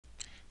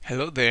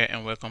Hello there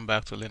and welcome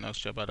back to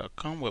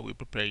LinuxJava.com, where we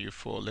prepare you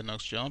for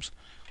Linux jobs.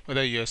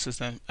 Whether you're a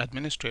system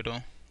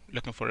administrator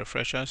looking for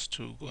refreshers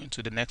to go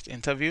into the next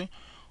interview,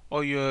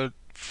 or you're a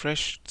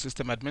fresh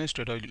system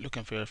administrator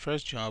looking for your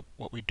first job,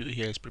 what we do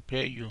here is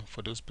prepare you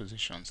for those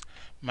positions.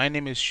 My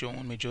name is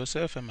Sean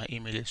Joseph and my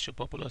email is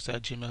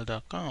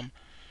showpopulos@gmail.com.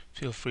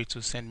 Feel free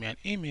to send me an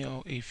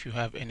email if you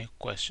have any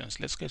questions.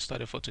 Let's get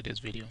started for today's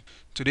video.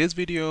 Today's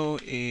video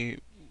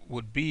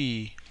would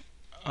be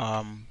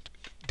um,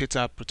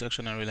 data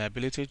protection and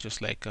reliability,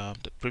 just like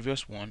the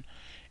previous one.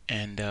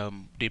 And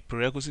the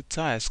prerequisite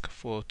task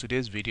for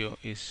today's video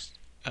is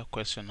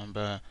question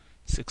number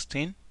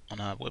 16 on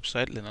our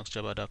website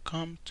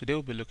linuxjava.com. Today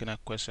we'll be looking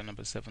at question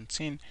number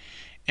 17,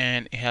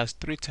 and it has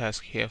three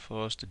tasks here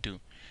for us to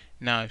do.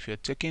 Now, if you're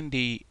taking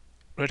the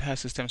Red Hat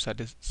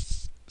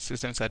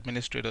Systems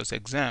Administrators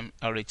exam,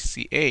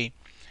 RHCA,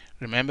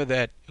 remember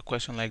that a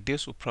question like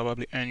this will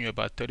probably earn you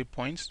about 30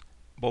 points.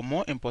 But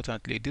more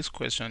importantly, this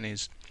question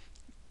is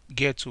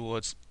geared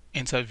towards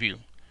interview.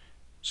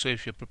 So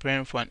if you're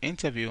preparing for an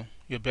interview,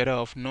 you're better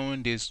off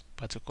knowing this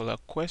particular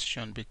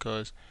question,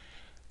 because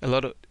a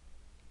lot of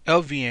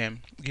LVM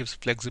gives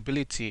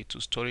flexibility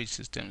to storage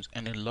systems,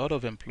 and a lot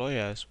of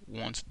employers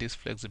want this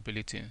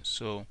flexibility.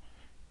 So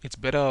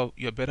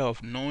you're better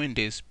off knowing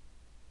this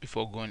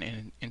before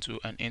going into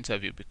an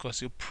interview,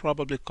 because you'll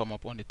probably come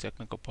up on the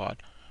technical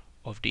part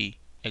of the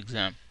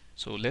exam.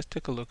 So let's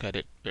take a look at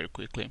it very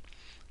quickly.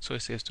 So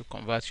it says to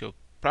convert your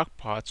prac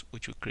parts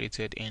which we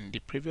created in the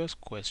previous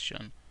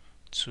question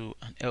to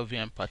an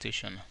LVM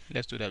partition.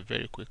 Let's do that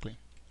very quickly.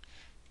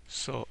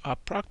 So our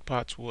prac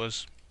part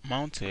was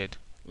mounted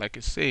like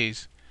it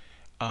says.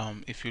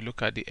 If you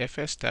look at the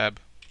FS tab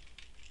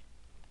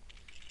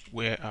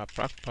where our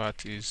prac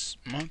part is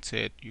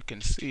mounted, you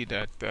can see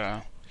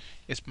that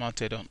it's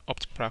mounted on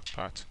opt prac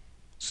part.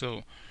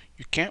 So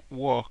you can't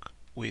work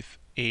with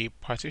a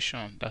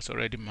partition that's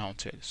already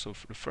mounted. So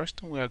the first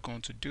thing we are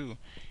going to do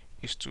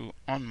is to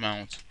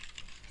unmount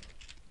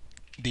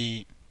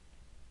the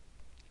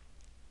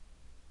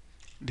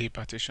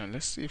partition.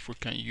 Let's see if we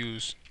can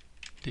use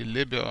the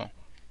label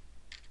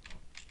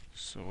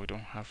so we don't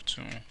have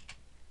to.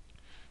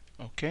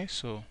 Okay,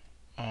 so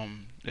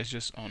let's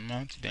just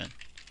unmount then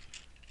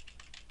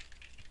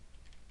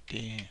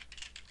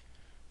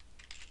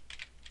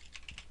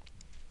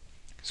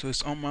so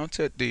it's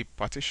unmounted the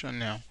partition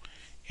now,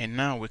 and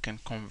now we can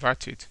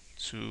convert it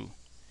to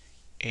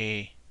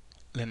a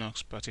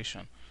Linux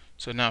partition.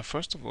 So now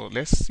first of all,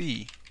 let's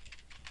see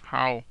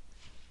how.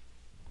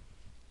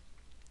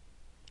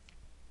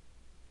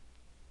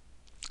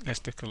 Let's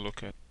take a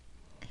look at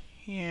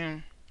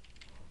here.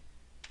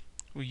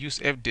 We use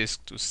fdisk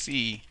to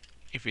see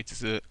if it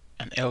is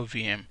an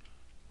LVM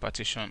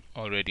partition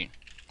already.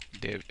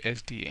 Dev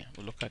SDA.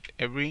 We'll look at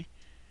every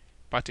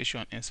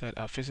partition inside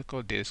our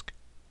physical disk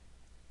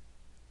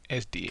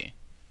SDA,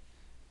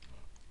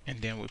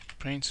 and then we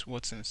print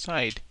what's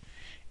inside.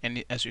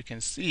 And as you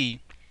can see,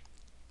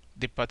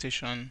 the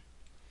partition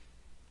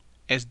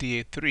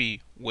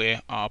SDA3,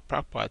 where our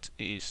prac part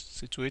is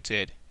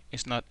situated,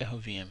 is not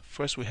LVM.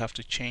 First we have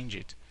to change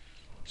it.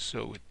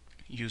 So we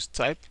use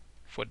type.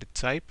 For the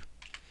type,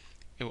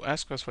 it will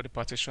ask us for the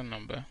partition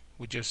number.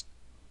 I just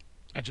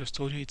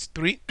told you it's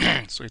 3,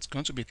 so it's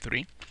going to be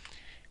 3.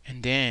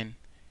 And then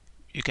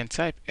you can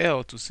type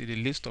L to see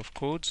the list of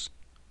codes,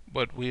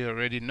 but we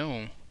already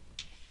know,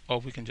 or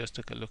we can just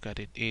take a look at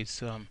it.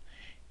 It's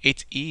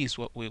 8E is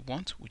what we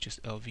want, which is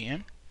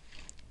LVM.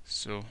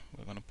 So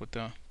we're going to put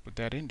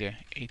that in there,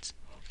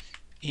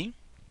 8E.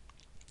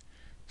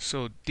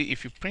 So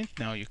if you print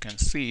now, you can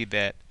see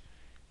that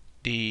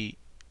the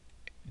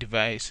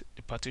device,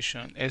 the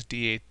partition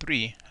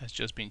SDA3 has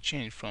just been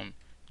changed from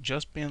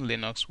just being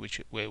Linux,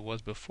 where it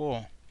was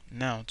before,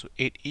 now to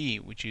 8E,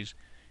 which is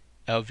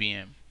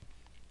LVM.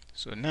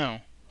 So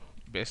now,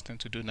 the best thing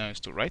to do now is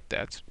to write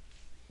that.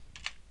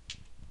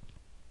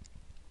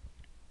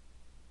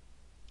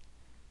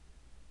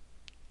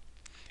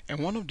 And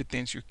one of the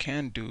things you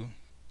can do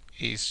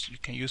is you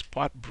can use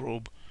part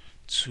probe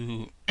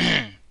to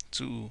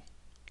to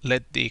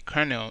let the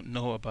kernel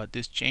know about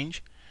this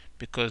change,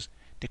 because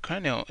the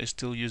kernel is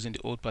still using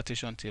the old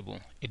partition table.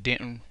 It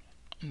didn't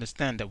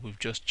understand that we've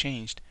just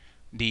changed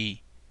the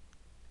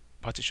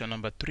partition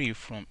number 3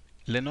 from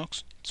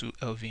Linux to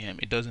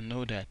LVM. It doesn't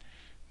know that,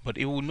 but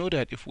it will know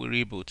that if we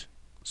reboot.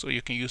 So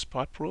you can use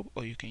part probe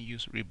or you can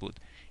use reboot.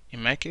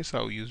 In my case,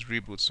 I'll use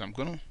reboot. So I'm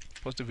going to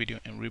pause the video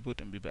and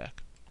reboot and be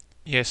back.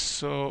 Yes,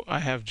 so I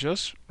have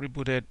just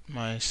rebooted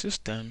my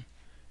system,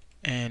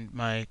 and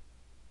my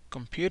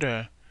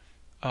computer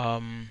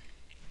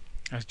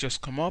has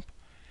just come up,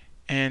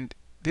 and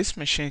this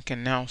machine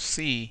can now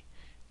see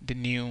the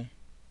new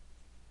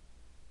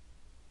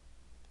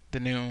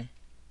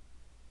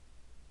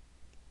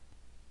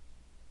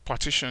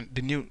partition,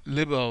 the new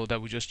label that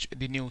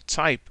the new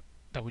type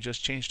that we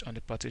just changed on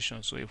the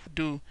partition. So if we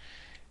do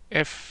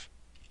fdisk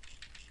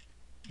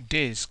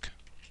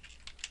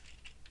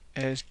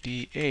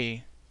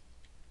SDA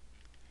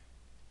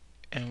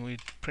and we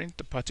print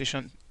the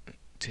partition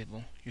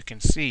table, you can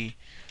see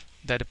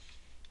that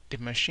the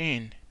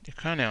machine, the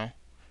kernel,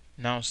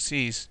 now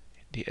sees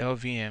the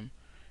LVM.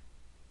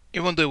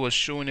 Even though it was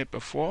showing it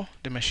before,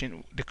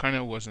 the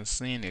kernel wasn't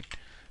seeing it,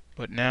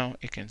 but now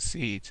it can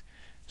see it.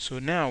 So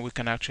now we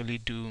can actually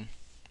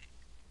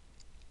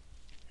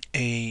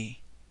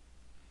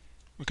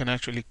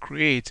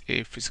create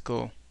a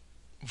physical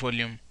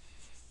volume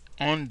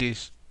on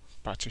this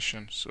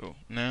partition. So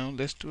now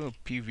let's do a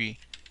PV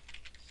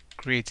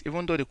create.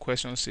 Even though the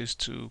question says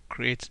to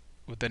create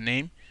with the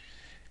name,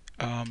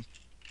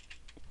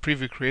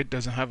 PV create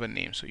doesn't have a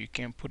name, so you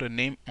can't put a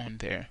name on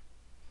there,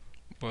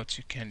 but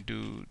you can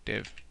do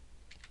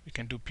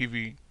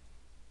PV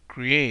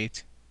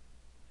create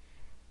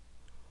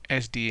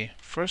SDA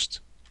first.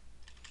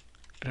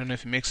 I don't know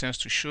if it makes sense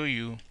to show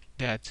you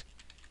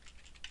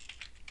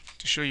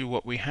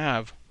what we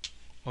have.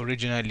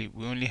 Originally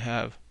we only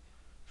have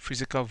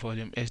physical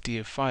volume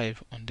SDA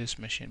 5 on this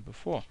machine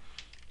before.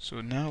 So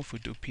now if we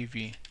do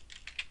PV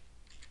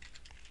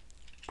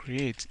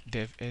create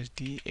dev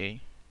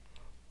SDA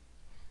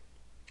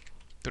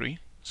 3,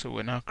 so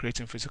we're now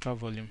creating physical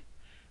volume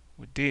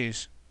with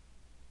this.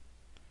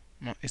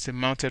 It's a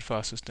mounted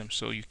file system,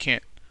 so you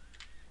can't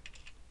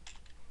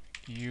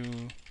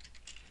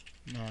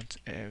mount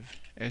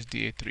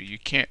SDA 3. You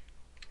can't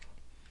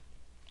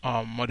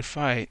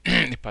modify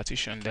the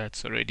partition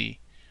that's already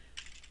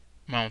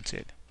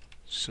mounted.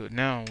 So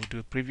now we do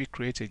a PV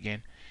create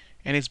again,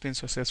 and it's been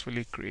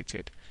successfully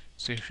created.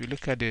 So if you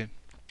look at the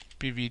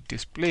PV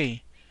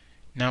display,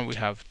 now we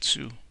have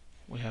two.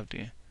 We have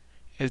the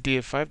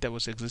SDA 5 that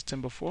was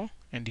existing before,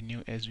 and the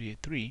new SDA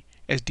 3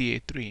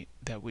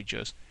 that we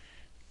just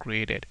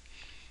created.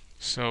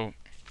 So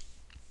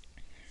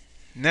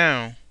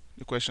now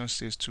the question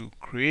says to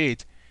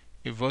create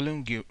a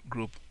volume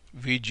group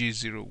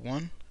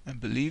VG01, I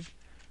believe.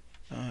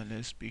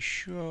 Let's be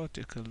sure,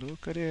 take a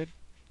look at it.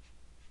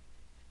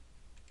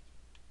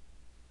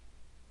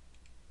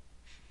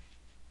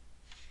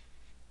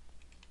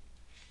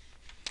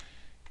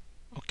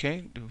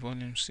 Okay, the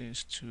volume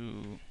says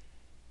to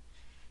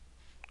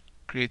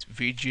create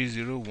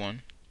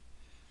VG01.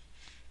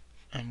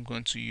 I'm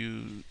going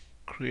to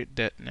create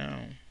that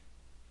now.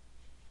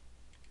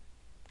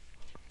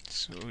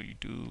 So you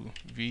do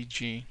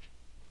VG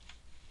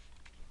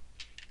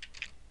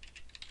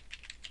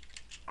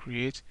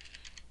create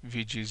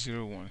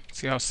VG01.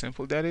 See how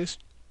simple that is?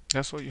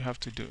 That's what you have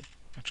to do.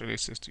 Actually, it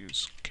says to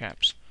use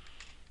caps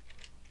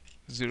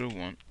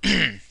 01.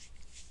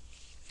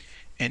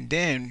 And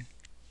then,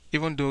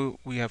 even though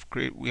we are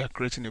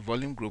creating a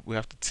volume group, we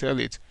have to tell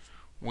it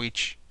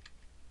which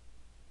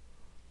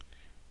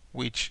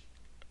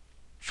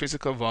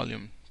physical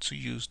volume to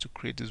use to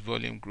create this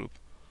volume group,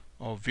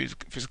 or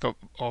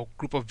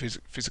group of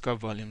physical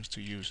volumes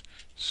to use.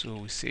 So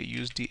we say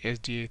use the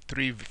SDA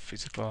 3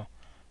 physical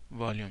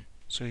volume.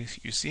 So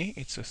you see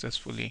it's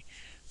successfully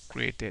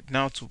created.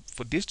 Now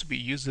for this to be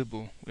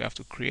usable, we have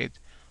to create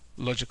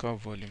logical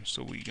volume.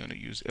 So we're going to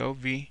use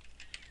LV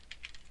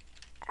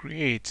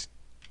create,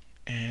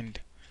 and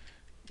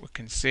we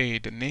can say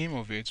the name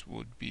of it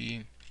would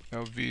be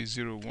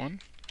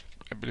LV01.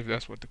 I believe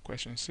that's what the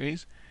question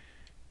says.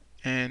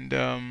 And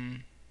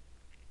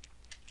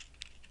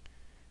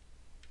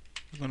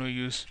we're going to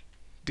use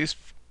this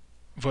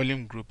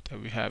volume group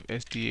that we have,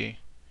 SDA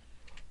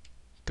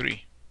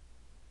 3.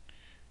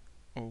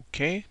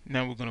 Okay,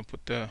 now we're going to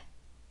put the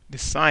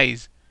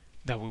size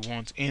that we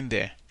want in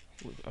there.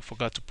 I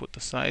forgot to put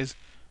the size.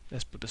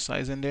 Let's put the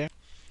size in there.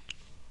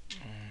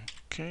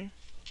 Okay,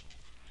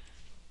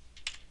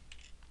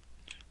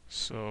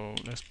 so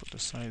let's put the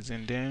size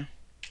in there,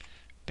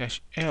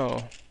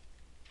 -L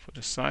for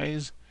the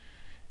size.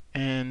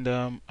 And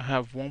I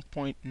have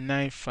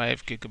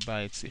 1.95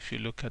 gigabytes. If you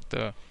look at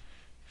the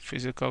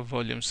physical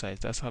volume size,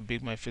 that's how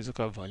big my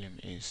physical volume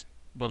is.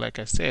 But like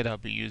I said, I'll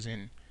be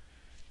using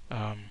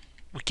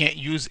we can't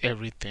use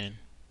everything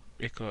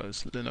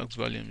because Linux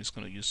volume is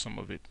going to use some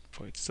of it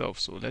for itself.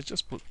 So let's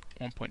just put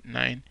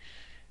 1.9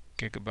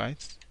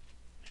 gigabytes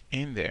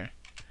in there.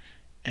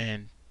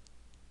 And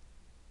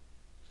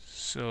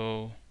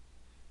so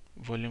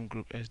volume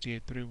group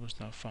SDA3 was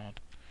not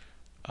found.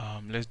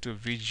 Let's do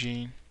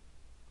VG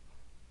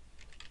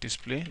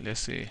display. Let's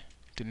say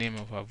the name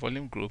of our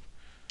volume group.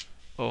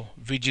 Oh,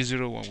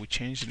 VG01. We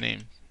change the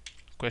name.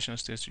 Question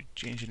states to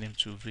change the name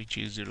to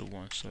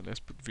VG01. So let's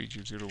put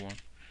VG01.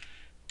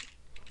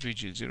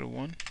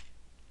 VG01,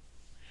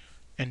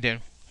 and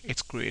then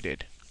it's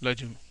created.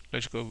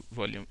 Logical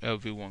volume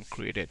LV1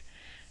 created.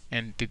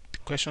 And the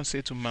question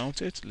says to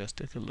mount it. Let's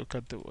take a look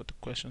at what the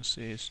question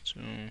says to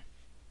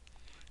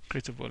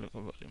create a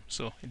volume.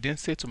 So it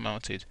didn't say to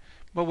mount it,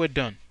 but we're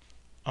done.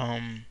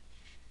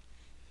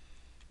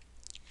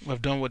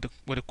 We've done what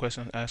the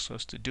question asks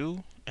us to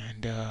do,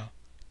 and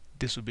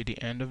this will be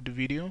the end of the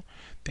video.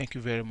 Thank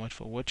you very much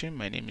for watching.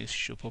 My name is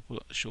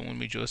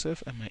Showunmi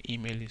Joseph, and my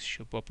email is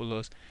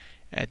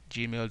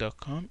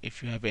showpopulos@gmail.com.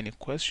 If you have any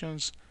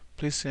questions,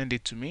 please send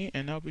it to me,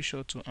 and I'll be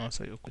sure to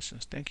answer your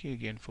questions. Thank you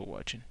again for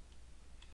watching.